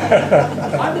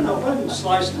 I don't know when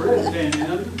sliced bread came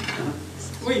in.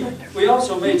 We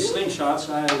also made slingshots.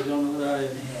 I don't know that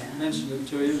I mentioned it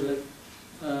to you,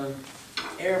 but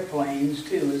Airplanes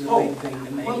too is a big thing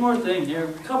to make. one more thing here,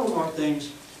 a couple more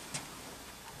things.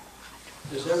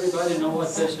 Does everybody know what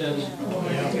this is?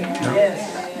 Yes,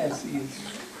 yes.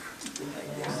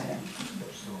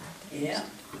 Yeah.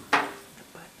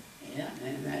 Yeah,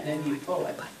 and then you pull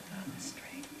it.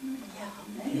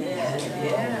 Yeah,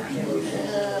 yeah.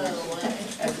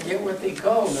 I forget what they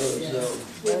call those though.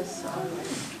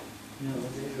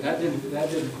 That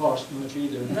didn't cost much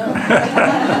either. No.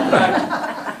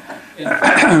 In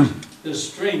fact, the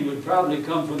string would probably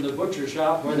come from the butcher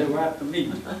shop where they were at the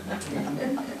meat.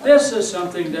 This is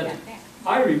something that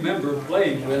I remember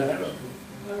playing with,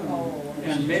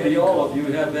 and maybe all of you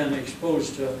have been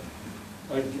exposed to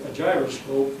a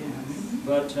gyroscope,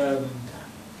 but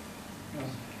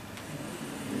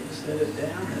Set it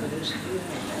down and just do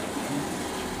that.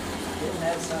 Isn't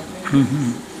that something?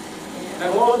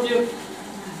 have all of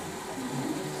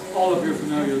you are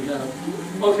familiar with that.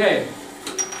 Okay.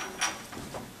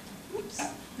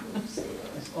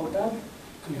 Oh, that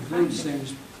concludes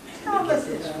things. Tell us,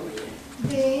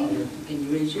 Dean, Can you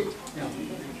reach it? Yeah.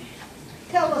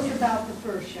 tell us about the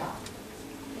first shop.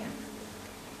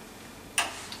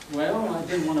 Well, I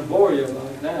didn't want to bore you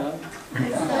about that.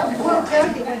 We'll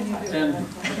tell you when you do it. And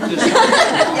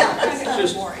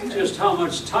just how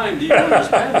much time do you want to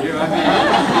spend here?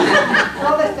 I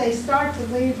Well, if they start to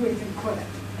leave, we can quit it.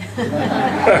 mean,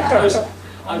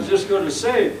 I was just going to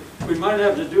say, we might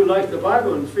have to do like the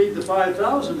Bible and feed the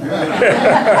 5,000.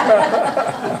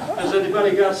 Has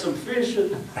anybody got some fish?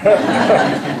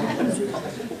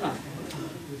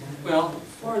 Well,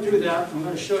 before I do that, I'm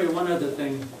going to show you one other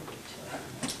thing.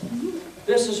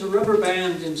 This is a rubber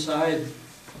band inside.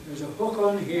 There's a hook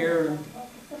on here.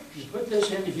 You put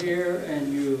this in here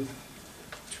and you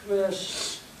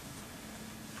twist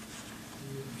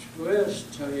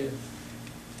till you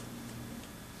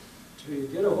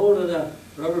get a hold of the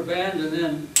rubber band, and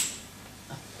then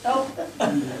So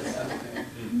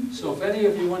if any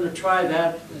of you want to try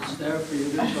that, it's there for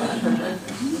you to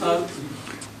try.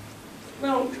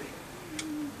 Well,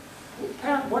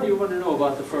 Pat, what do you want to know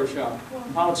about the fur shop?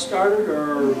 How it started,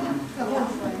 or? The whole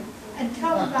thing. And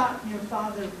tell about your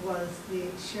father was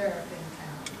the sheriff in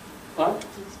town. What?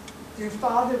 Your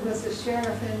father was the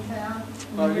sheriff in town?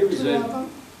 Well, There were two of them?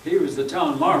 he was the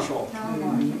town marshal. Town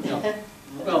marshal. Yeah.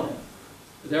 Well,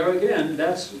 there again,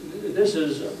 this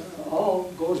is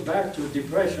all goes back to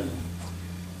Depression.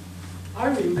 I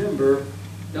remember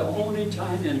the only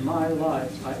time in my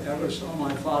life I ever saw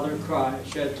my father cry,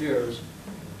 shed tears.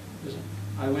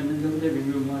 I went into the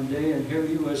living room one day, and here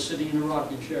he was sitting in a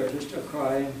rocking chair, just a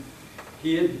crying.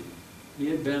 He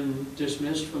had been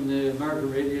dismissed from the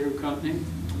American Radiator Company.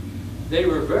 He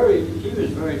was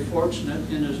very fortunate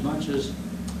in as much as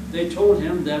they told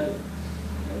him that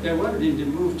they wanted him to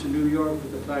move to New York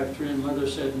with the factory, and mother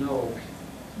said no.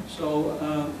 So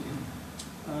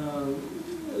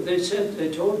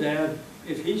they told Dad,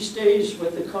 if he stays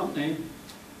with the company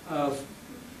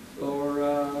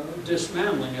for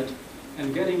dismantling it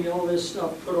and getting all this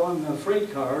stuff put on the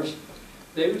freight cars,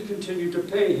 they would continue to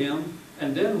pay him,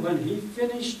 and then when he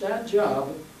finished that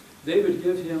job, they would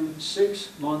give him 6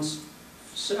 months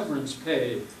severance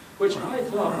pay, which I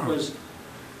thought was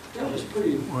a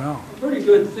pretty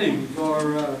good thing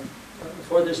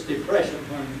for this depression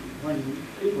when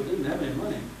people didn't have any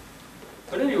money.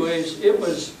 But anyways, it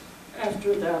was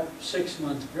after that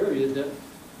 6-month period that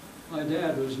my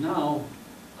dad was now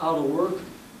out of work,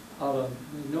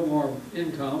 no more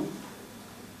income,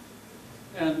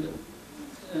 and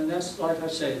that's, like I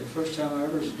say,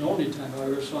 the only time I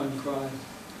ever saw him cry.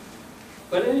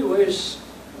 But anyways,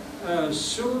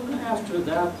 soon after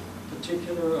that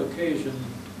particular occasion,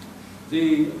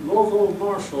 the local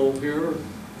marshal here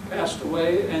passed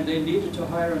away, and they needed to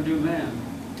hire a new man.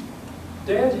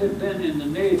 Dad had been in the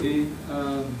Navy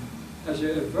as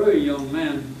a very young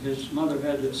man. His mother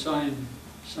had to sign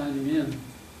him in.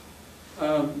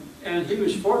 And he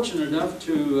was fortunate enough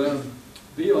to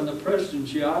be on the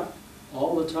President's yacht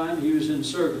all the time he was in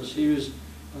service. He was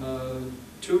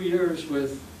 2 years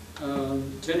with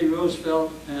Teddy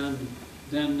Roosevelt, and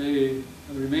then the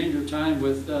remainder time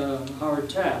with Howard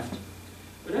Taft.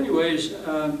 But anyways,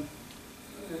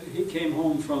 he came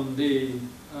home from the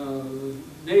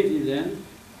Navy then.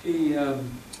 He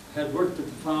had worked at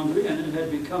the foundry and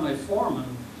had become a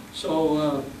foreman.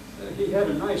 So he had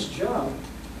a nice job,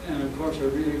 and of course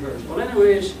it really hurt. Well,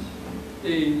 anyways,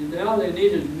 now they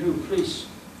needed a new police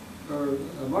or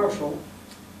a marshal,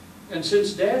 and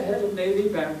since Dad had a Navy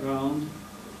background,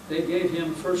 they gave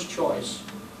him first choice.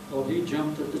 Well, he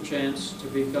jumped at the chance to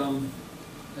become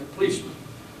a policeman.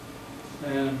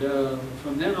 And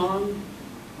from then on,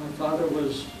 my father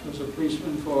was a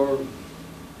policeman for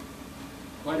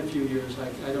quite a few years.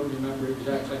 I don't remember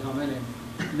exactly how many.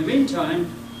 In the meantime,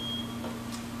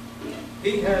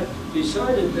 he had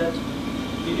decided that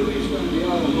he knew he was going to be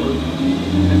out of work,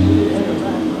 and he had a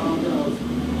background of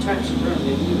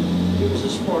taxidermy. He was a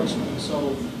sportsman,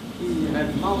 so he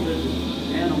had mounted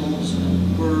animals,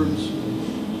 birds,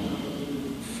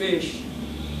 fish.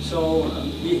 So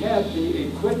he had the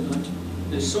equipment,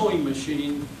 the sewing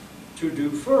machine, to do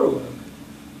fur work.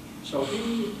 So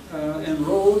he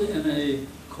enrolled in a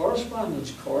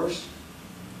correspondence course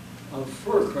of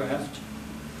fur craft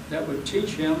that would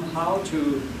teach him how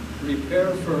to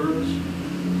repair furs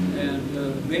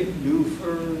and make new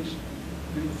furs,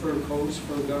 new fur coats,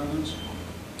 fur garments.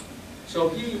 So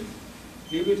he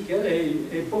would get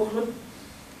a booklet,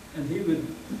 and he would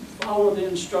follow the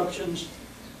instructions,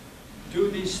 do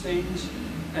these things,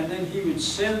 and then he would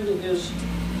send his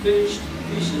finished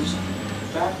pieces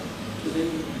back to the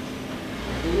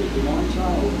one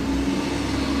child.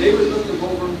 They would look them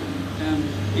over and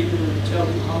either tell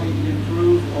him how he can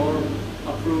improve or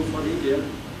approve what he did.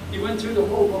 He went through the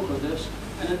whole book of this,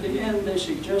 and at the end they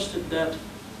suggested that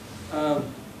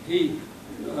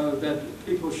that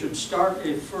people should start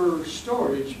a fur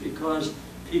storage, because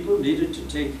people needed to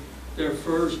take their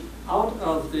furs out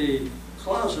of the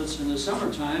closets in the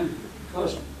summertime,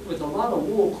 because with a lot of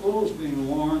wool clothes being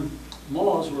worn,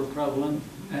 moths were prevalent,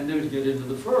 and they would get into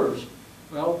the furs.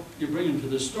 Well, you bring them to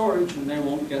the storage and they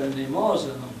won't get any moths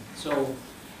in them. So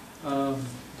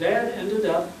Dad ended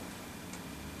up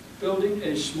building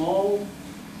a small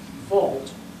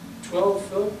vault, 12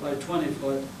 foot by 20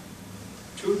 foot,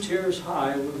 2 tiers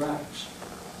high with racks.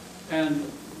 And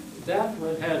that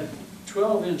had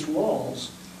 12-inch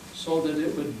walls so that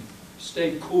it would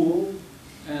stay cool,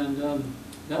 and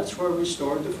that's where we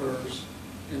stored the furs.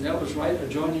 And that was right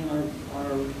adjoining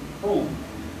our home.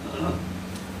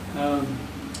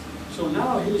 So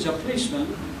now he's a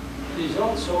policeman, he's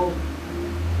also,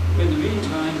 in the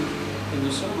meantime, in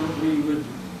the summer, we would,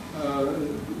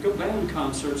 band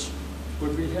concerts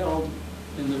would be held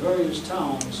in the various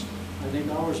towns. I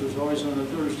think ours was always on a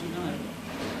Thursday night.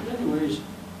 But anyways,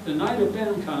 the night of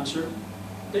band concert,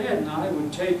 Dad and I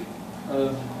would take,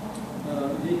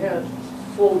 he had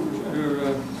folders,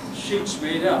 or sheets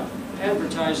made up,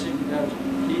 advertising that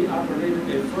he operated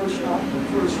a fur shop and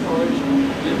fur storage,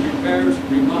 did repairs,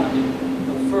 remodeling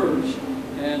of furs,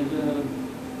 and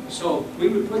so we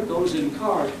would put those in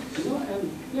cars. And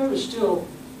there was still,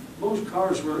 most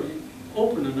cars were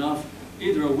open enough,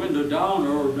 either a window down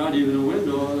or not even a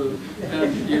window,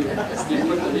 and you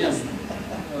put them in.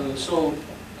 So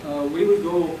we would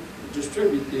go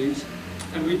distribute these,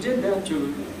 and we did that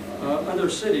to other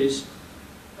cities.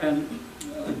 And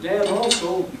Dad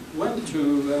also went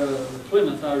to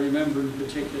Plymouth, I remember in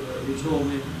particular. He told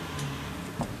me,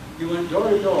 he went door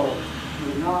to door, he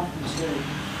would knock and say,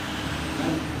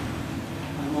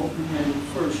 I'm opening a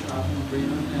fur shop in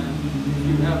Bremen, and if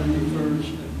you have any furs,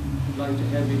 I'd like to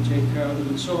have you take care of them,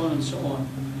 and so on and so on.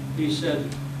 He said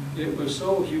it was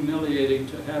so humiliating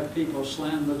to have people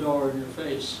slam the door in your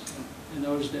face in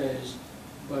those days,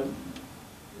 but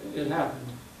it happened.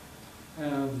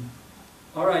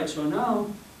 All right, so now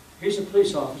he's a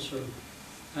police officer,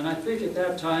 and I think at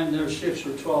that time their shifts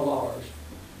were 12 hours.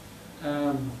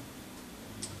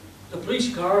 The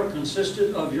police car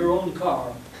consisted of your own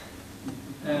car,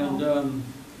 and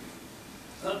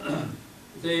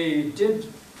they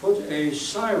did put a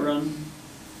siren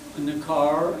in the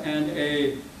car and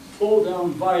a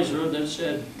pull-down visor that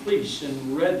said police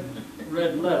in red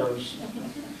letters.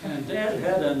 And Dad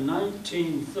had a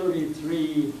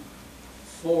 1933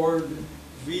 Ford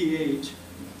V8,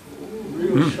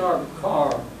 real sharp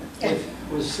car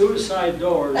with suicide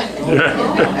doors.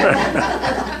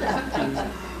 And,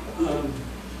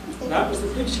 that was the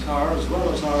police car as well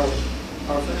as our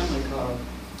family car.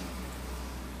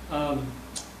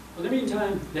 In the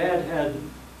meantime, Dad had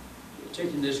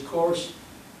taken this course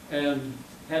and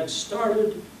had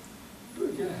started,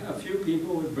 a few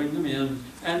people would bring them in,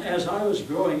 and as I was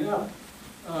growing up,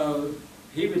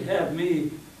 he would have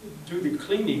me do the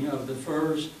cleaning of the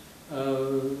furs,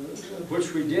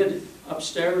 which we did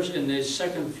upstairs in the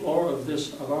second floor of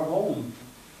our home.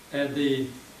 And the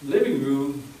living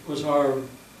room was our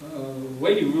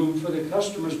waiting room for the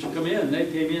customers to come in. They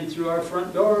came in through our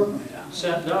front door,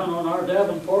 sat down on our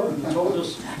Davenport and told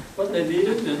us what they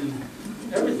needed, and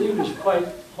everything was quite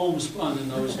homespun in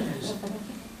those days.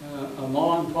 A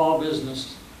ma and pa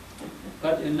business.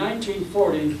 But in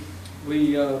 1940,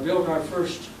 we built our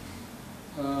first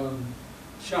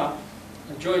shop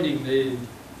adjoining the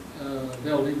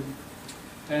building,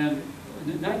 and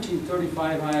in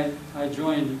 1935 I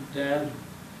joined Dad,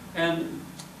 and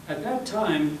at that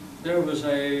time there was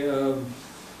the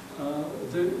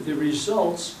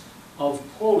results of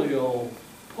polio.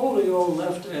 Polio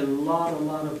left a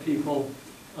lot of people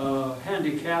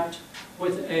handicapped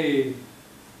with a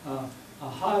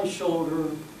high shoulder,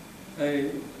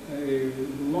 a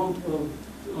lump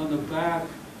on the back,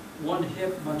 one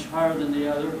hip much higher than the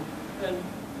other, and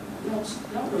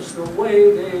that was the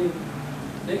way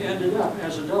they ended up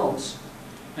as adults.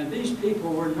 And these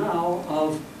people were now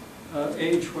of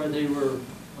age where they were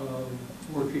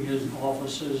working in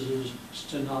offices as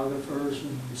stenographers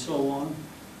and so on.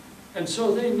 And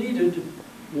so they needed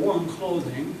warm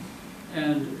clothing,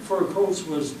 and fur coats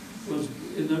was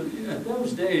at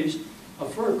those days, a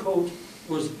fur coat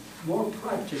was more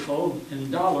practical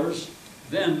in dollars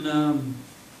than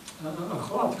a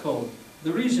cloth coat.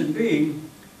 The reason being,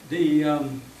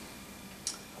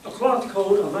 a cloth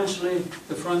coat, eventually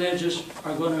the front edges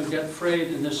are going to get frayed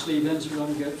and the sleeve ends are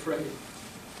going to get frayed.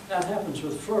 That happens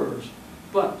with furs.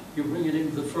 But you bring it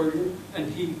into the furrier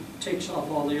and he takes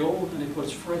off all the old and he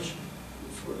puts fresh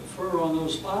fur on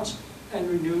those spots and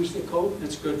renews the coat.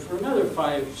 It's good for another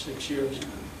 5-6 years.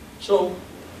 So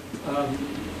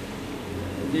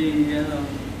the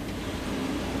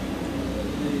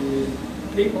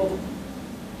people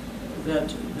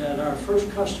that our first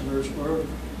customers were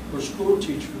school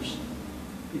teachers,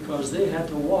 because they had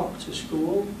to walk to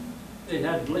school. They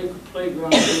had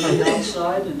playgrounds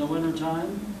outside in the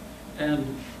wintertime,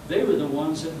 and they were the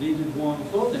ones that needed warm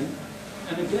clothing.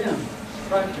 And again,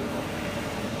 practical.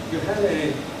 You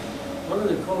had one of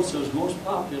the coats that was most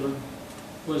popular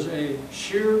was a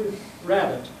sheared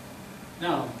rabbit.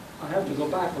 Now, I have to go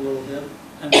back a little bit.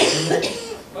 And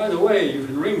by the way, you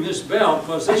can ring this bell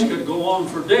because this could go on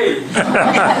for days.